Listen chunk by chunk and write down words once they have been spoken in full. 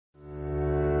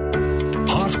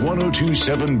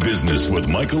1027 Business with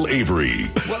Michael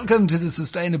Avery. Welcome to the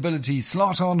Sustainability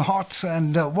Slot on Hot,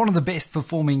 and one of the best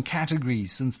performing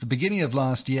categories since the beginning of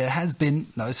last year has been,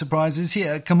 no surprises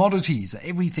here, commodities.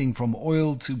 Everything from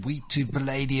oil to wheat to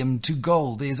palladium to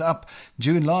gold is up,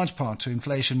 due in large part to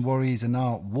inflation worries and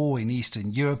now war in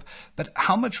Eastern Europe. But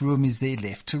how much room is there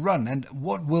left to run, and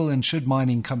what will and should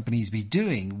mining companies be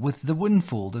doing with the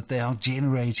windfall that they are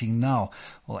generating now?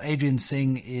 Well, Adrian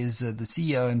Singh is the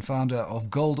CEO and founder of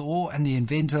GoldOre and the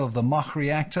inventor of the MACH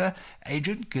reactor.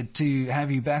 Adrian, good to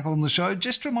have you back on the show.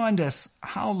 Just remind us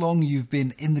how long you've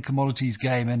been in the commodities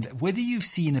game and whether you've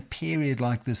seen a period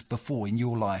like this before in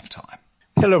your lifetime.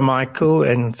 Hello, Michael,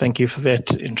 and thank you for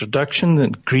that introduction,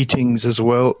 and greetings as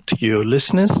well to your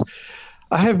listeners.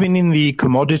 I have been in the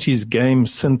commodities game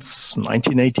since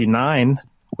 1989,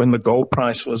 when the gold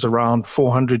price was around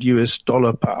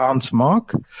 $400 per ounce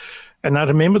mark. And I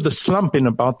remember the slump in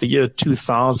about the year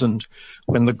 2000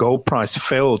 when the gold price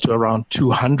fell to around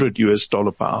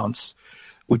 $200 per ounce,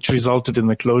 which resulted in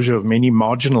the closure of many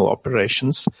marginal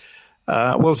operations.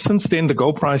 Well, since then, the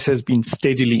gold price has been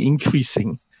steadily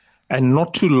increasing, and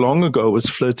not too long ago was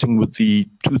flirting with the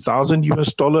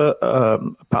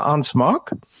 $2,000 per ounce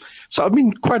mark. So I've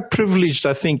been quite privileged,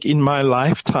 I think, in my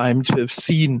lifetime to have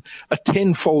seen a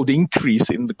tenfold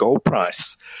increase in the gold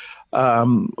price.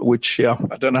 Which, I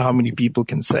don't know how many people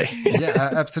can say.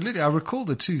 Yeah, absolutely. I recall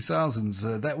the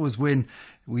 2000s. That was when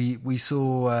we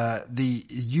saw the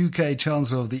UK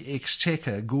Chancellor of the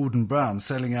Exchequer, Gordon Brown,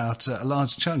 selling out a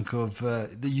large chunk of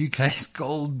the UK's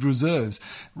gold reserves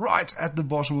right at the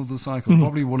bottom of the cycle.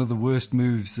 Probably one of the worst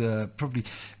moves, probably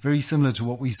very similar to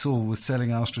what we saw with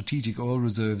selling our strategic oil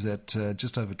reserves at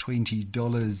just over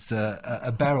 $20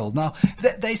 a barrel. Now,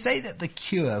 they say that the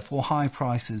cure for high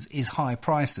prices is high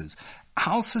prices.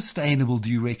 How sustainable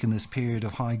do you reckon this period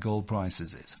of high gold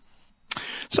prices is?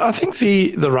 So I think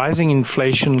the rising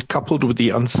inflation coupled with the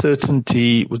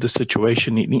uncertainty with the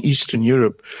situation in Eastern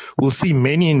Europe will see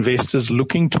many investors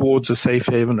looking towards a safe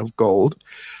haven of gold.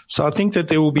 So I think that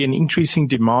there will be an increasing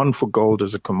demand for gold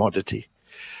as a commodity.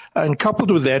 And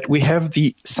coupled with that, we have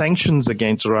the sanctions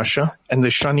against Russia and the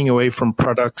shunning away from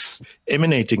products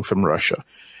emanating from Russia.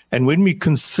 And when we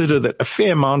consider that a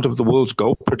fair amount of the world's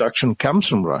gold production comes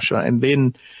from Russia, and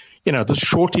then, the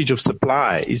shortage of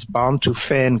supply is bound to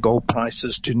fan gold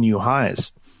prices to new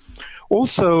highs.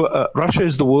 Also, Russia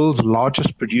is the world's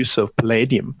largest producer of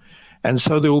palladium. And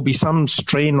so there will be some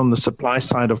strain on the supply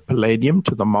side of palladium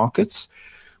to the markets,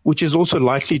 which is also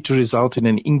likely to result in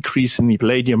an increase in the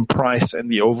palladium price and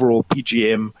the overall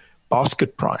PGM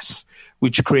basket price,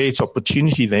 which creates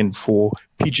opportunity then for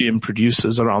PGM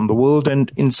producers around the world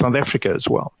and in South Africa as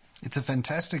well. It's a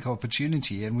fantastic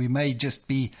opportunity, and we may just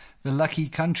be the lucky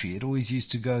country. It always used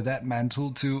to go that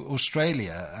mantle to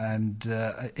Australia, and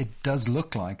it does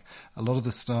look like a lot of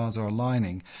the stars are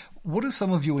aligning. What are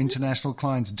some of your international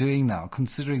clients doing now,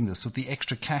 considering this, with the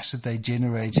extra cash that they're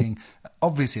generating,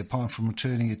 obviously apart from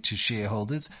returning it to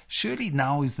shareholders? Surely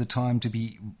now is the time to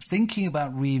be thinking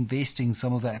about reinvesting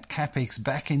some of that capex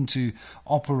back into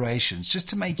operations, just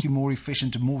to make you more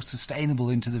efficient and more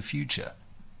sustainable into the future.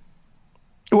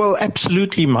 Well,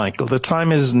 absolutely, Michael. The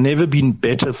time has never been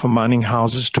better for mining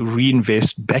houses to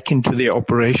reinvest back into their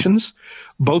operations,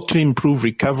 both to improve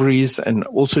recoveries and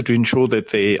also to ensure that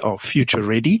they are future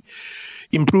ready.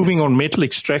 Improving on metal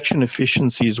extraction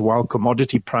efficiencies while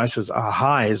commodity prices are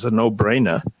high is a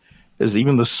no-brainer, as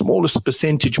even the smallest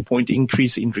percentage point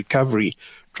increase in recovery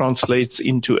translates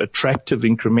into attractive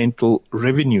incremental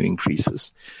revenue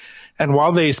increases. And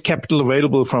while there is capital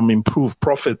available from improved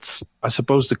profits, I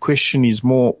suppose the question is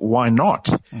more, why not?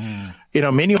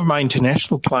 Many of my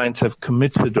international clients have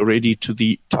committed already to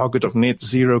the target of net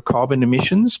zero carbon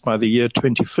emissions by the year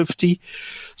 2050.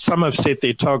 Some have set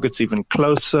their targets even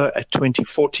closer at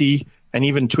 2040 and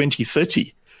even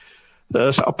 2030.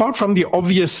 So apart from the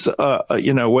obvious,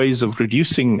 ways of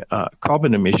reducing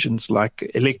carbon emissions,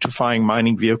 like electrifying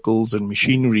mining vehicles and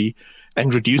machinery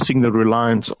and reducing the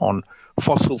reliance on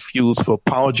fossil fuels for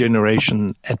power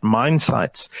generation at mine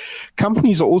sites,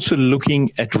 companies are also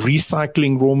looking at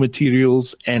recycling raw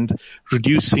materials and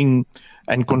reducing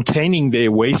and containing their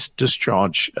waste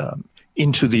discharge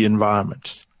into the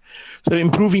environment. So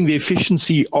improving the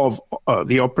efficiency of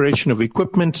the operation of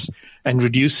equipment and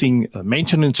reducing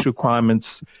maintenance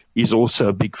requirements is also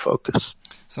a big focus.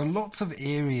 So lots of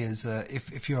areas,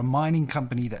 if you're a mining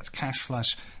company that's cash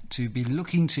flush, to be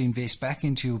looking to invest back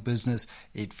into your business.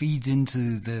 It feeds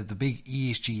into the big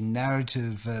ESG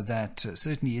narrative that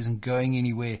certainly isn't going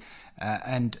anywhere.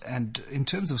 And in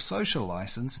terms of social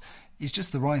license, is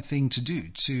just the right thing to do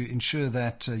to ensure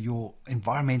that your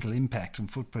environmental impact and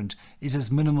footprint is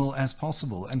as minimal as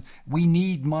possible. And we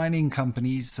need mining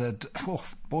companies.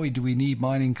 Boy, do we need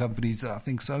mining companies. I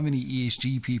think so many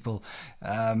ESG people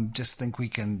just think we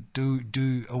can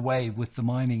do away with the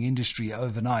mining industry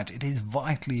overnight. It is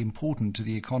vitally important to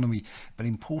the economy, but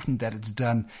important that it's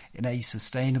done in a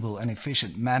sustainable and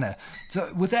efficient manner.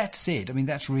 So with that said, I mean,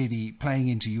 that's really playing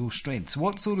into your strengths.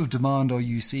 What sort of demand are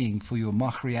you seeing for your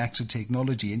MACH reactor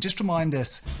technology? And just remind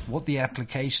us what the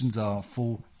applications are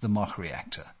for the MACH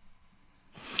reactor.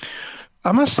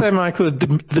 I must say, Michael,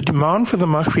 the demand for the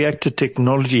MACH reactor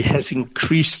technology has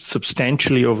increased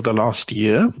substantially over the last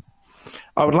year.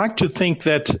 I would like to think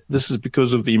that this is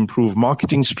because of the improved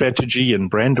marketing strategy and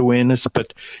brand awareness,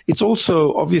 but it's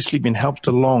also obviously been helped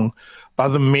along by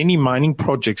the many mining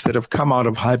projects that have come out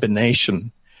of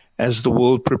hibernation as the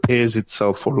world prepares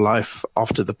itself for life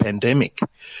after the pandemic.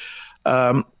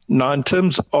 Now, in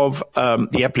terms of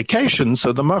the application,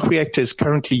 so the MACH reactor is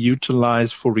currently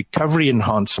utilized for recovery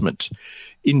enhancement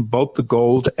in both the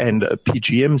gold and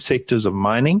PGM sectors of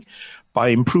mining by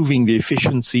improving the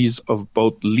efficiencies of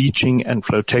both leaching and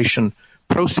flotation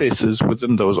processes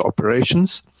within those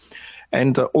operations.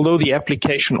 And although the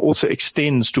application also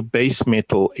extends to base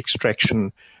metal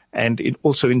extraction and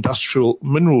also industrial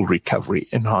mineral recovery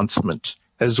enhancement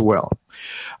as well.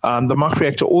 The MACH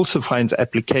reactor also finds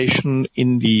application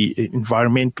in the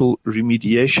environmental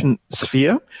remediation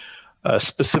sphere,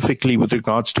 specifically with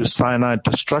regards to cyanide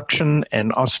destruction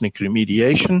and arsenic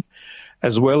remediation,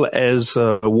 as well as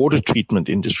water treatment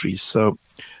industries. So,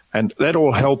 and that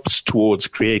all helps towards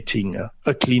creating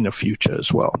a cleaner future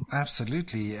as well.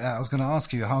 Absolutely. I was going to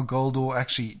ask you how GoldOre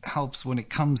actually helps when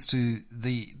it comes to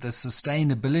the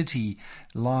sustainability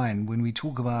line when we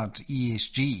talk about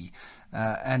ESG.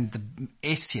 And the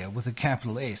S here with a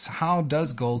capital S. How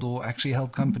does GoldOre actually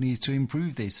help companies to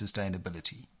improve their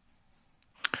sustainability?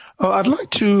 I'd like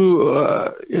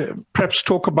to perhaps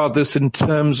talk about this in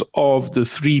terms of the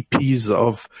 3 Ps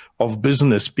of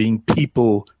business, being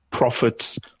people,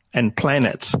 profits, and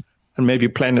planet. And maybe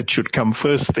planet should come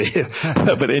first there.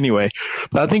 But anyway,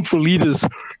 I think for leaders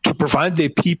to provide their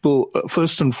people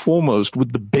first and foremost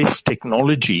with the best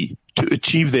technology to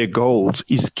achieve their goals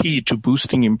is key to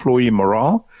boosting employee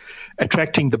morale,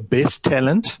 attracting the best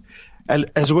talent,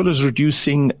 as well as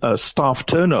reducing staff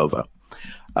turnover.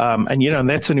 And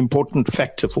that's an important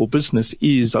factor for business.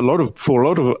 For a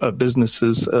lot of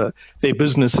businesses, their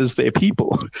business is their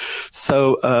people.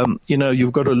 So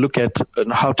you've got to look at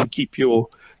how to keep your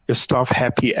staff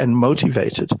happy and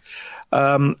motivated.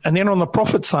 And then on the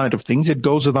profit side of things, it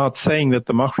goes without saying that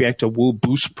the MACH reactor will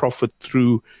boost profit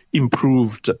through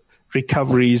improved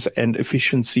recoveries and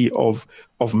efficiency of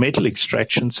metal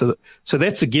extraction. So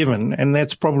that's a given, and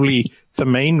that's probably the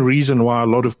main reason why a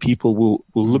lot of people will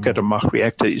look at a MACH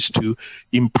reactor, is to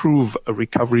improve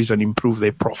recoveries and improve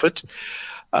their profit.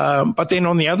 But then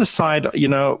on the other side,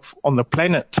 on the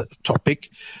planet topic,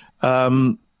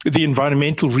 the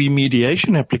environmental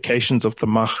remediation applications of the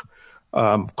MACH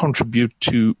contribute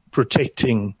to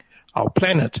protecting our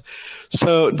planet.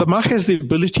 So the MACH has the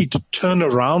ability to turn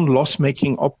around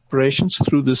loss-making operations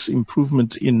through this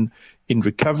improvement in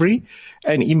recovery,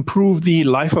 and improve the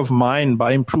life of mine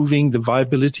by improving the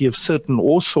viability of certain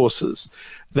ore sources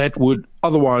that would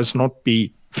otherwise not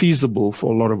be feasible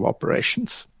for a lot of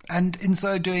operations. And in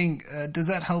so doing, does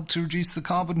that help to reduce the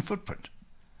carbon footprint?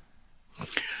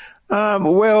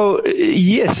 Well,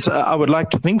 yes, I would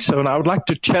like to think so. And I would like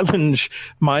to challenge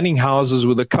mining houses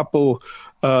with a couple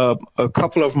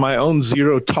of my own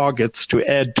zero targets to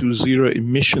add to zero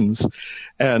emissions.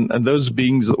 And those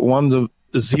being ones of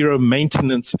zero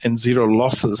maintenance and zero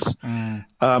losses.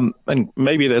 And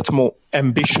maybe that's more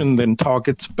ambition than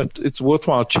targets, but it's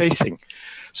worthwhile chasing.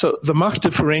 So the MACH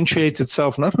differentiates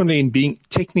itself not only in being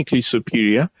technically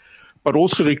superior, but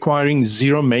also requiring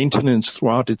zero maintenance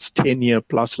throughout its 10-year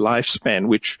plus lifespan,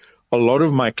 which a lot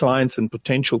of my clients and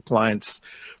potential clients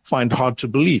find hard to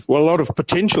believe. Well, a lot of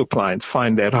potential clients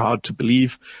find that hard to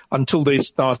believe until they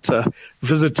start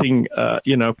visiting,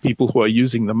 people who are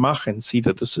using the MACH and see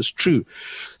that this is true.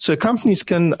 So companies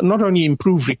can not only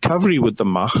improve recovery with the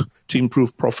MACH to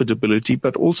improve profitability,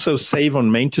 but also save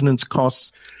on maintenance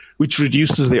costs, which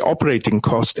reduces their operating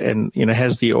cost and,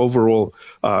 has the overall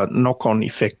knock-on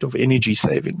effect of energy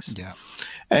savings. Yeah.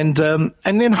 And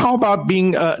then how about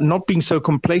not being so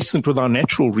complacent with our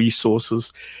natural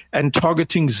resources and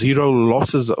targeting zero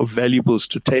losses of valuables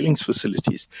to tailings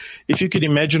facilities? If you could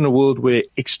imagine a world where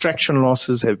extraction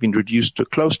losses have been reduced to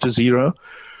close to zero,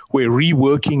 where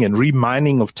reworking and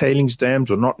remining of tailings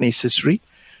dams are not necessary,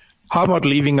 How about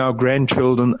leaving our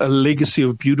grandchildren a legacy of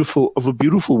a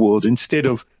beautiful world instead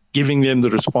of giving them the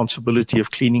responsibility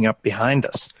of cleaning up behind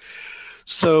us?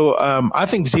 So I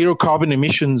think zero carbon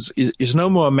emissions is no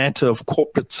more a matter of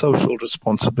corporate social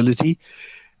responsibility.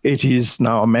 It is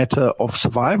now a matter of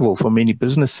survival for many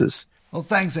businesses. Well,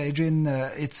 thanks, Adrian.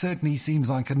 It certainly seems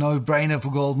like a no-brainer for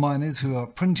gold miners who are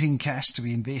printing cash to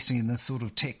be investing in this sort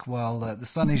of tech while the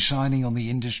sun is shining on the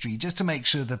industry, just to make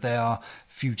sure that they are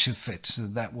future fit. So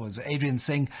that was Adrian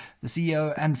Singh, the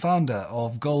CEO and founder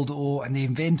of GoldOre and the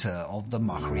inventor of the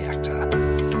MACH reactor.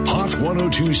 Hot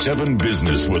 1027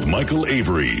 Business with Michael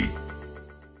Avery.